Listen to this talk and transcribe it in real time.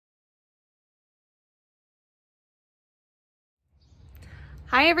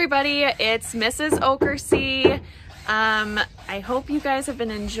Hi everybody, it's Mrs. Okersey. I hope you guys have been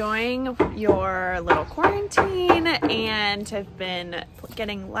enjoying your little quarantine and have been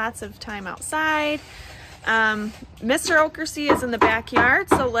getting lots of time outside. Mr. Okersey is in the backyard,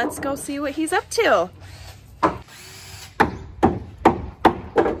 so let's go see what he's up to.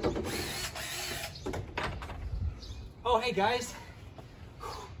 Oh, hey guys.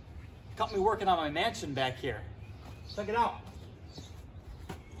 Got me working on my mansion back here. Check it out.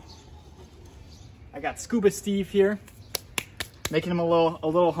 I got Scuba Steve here, making him a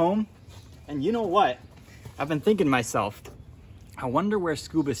little home. And you know what? I've been thinking to myself, I wonder where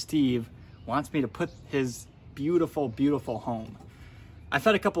Scuba Steve wants me to put his beautiful, beautiful home. I've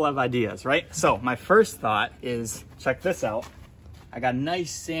had a couple of ideas, right? So my first thought is, check this out. I got a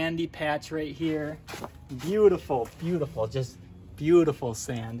nice sandy patch right here. Beautiful, beautiful, just beautiful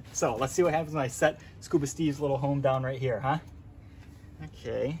sand. So let's see what happens when I set Scuba Steve's little home down right here, huh?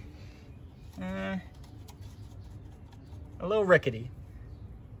 Okay. A little rickety.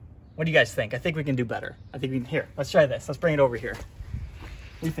 What do you guys think? I think we can do better. I think we can, here, let's try this. Let's bring it over here.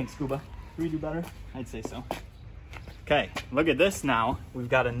 What do you think, Scuba? Can we do better? I'd say so. Okay, look at this now. We've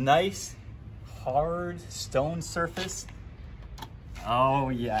got a nice, hard stone surface. Oh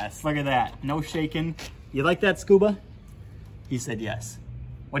yes, look at that. No shaking. You like that, Scuba? He said yes.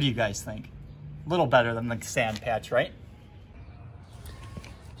 What do you guys think? A little better than the sand patch, right?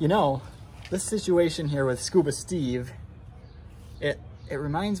 You know, this situation here with Scuba Steve, it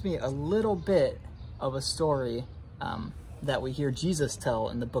reminds me a little bit of a story that we hear Jesus tell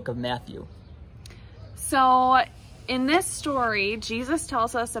in the book of Matthew. So in this story, Jesus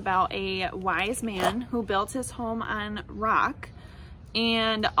tells us about a wise man who built his home on rock,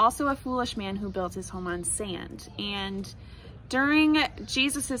 and also a foolish man who built his home on sand. And during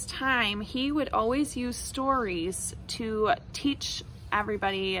Jesus's time, he would always use stories to teach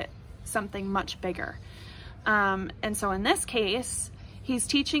everybody something much bigger. And so in this case, he's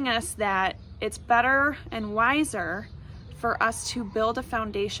teaching us that it's better and wiser for us to build a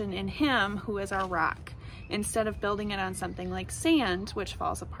foundation in him, who is our rock, instead of building it on something like sand, which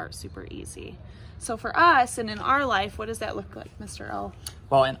falls apart super easy. So for us and in our life, what does that look like, Mr. L?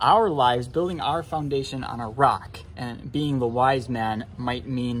 Well, in our lives, building our foundation on a rock and being the wise man might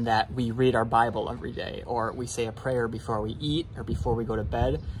mean that we read our Bible every day, or we say a prayer before we eat or before we go to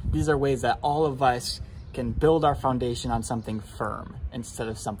bed. These are ways that all of us can build our foundation on something firm instead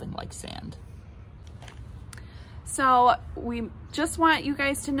of something like sand. So we just want you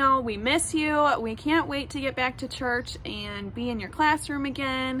guys to know we miss you. We can't wait to get back to church and be in your classroom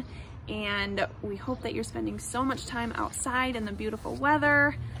again. And we hope that you're spending so much time outside in the beautiful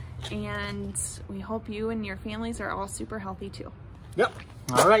weather. And we hope you and your families are all super healthy too. Yep.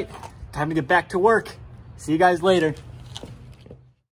 All right. Time to get back to work. See you guys later.